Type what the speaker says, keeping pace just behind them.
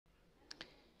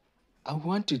I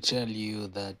want to tell you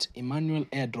that Emmanuel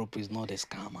Airdrop is not a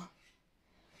scammer.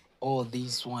 Or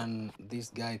this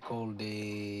guy called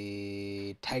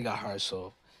the Tiger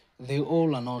Hustle, they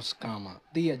all are not scammer.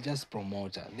 They are just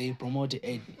promoter. They promote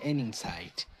any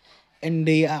site, and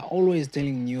they are always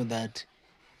telling you that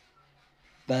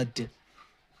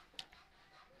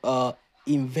uh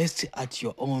invest at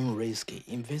your own risk.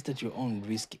 Invest at your own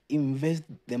risk. Invest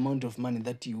the amount of money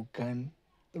that you can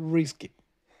risk.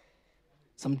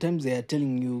 Sometimes they are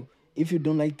telling you if you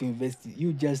don't like to invest,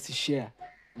 you just share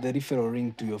the referral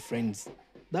link to your friends.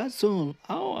 That's all.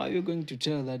 How are you going to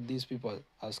tell that these people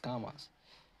are scammers?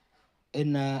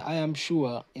 And I am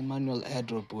sure Emmanuel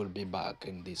Airdrop will be back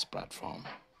in this platform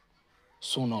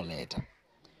sooner or later.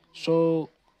 So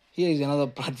here is another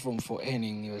platform for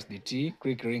earning USDT.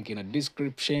 Click link in the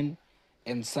description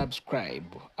and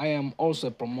subscribe. I am also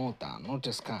a promoter, not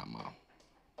a scammer.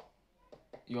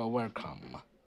 You are welcome.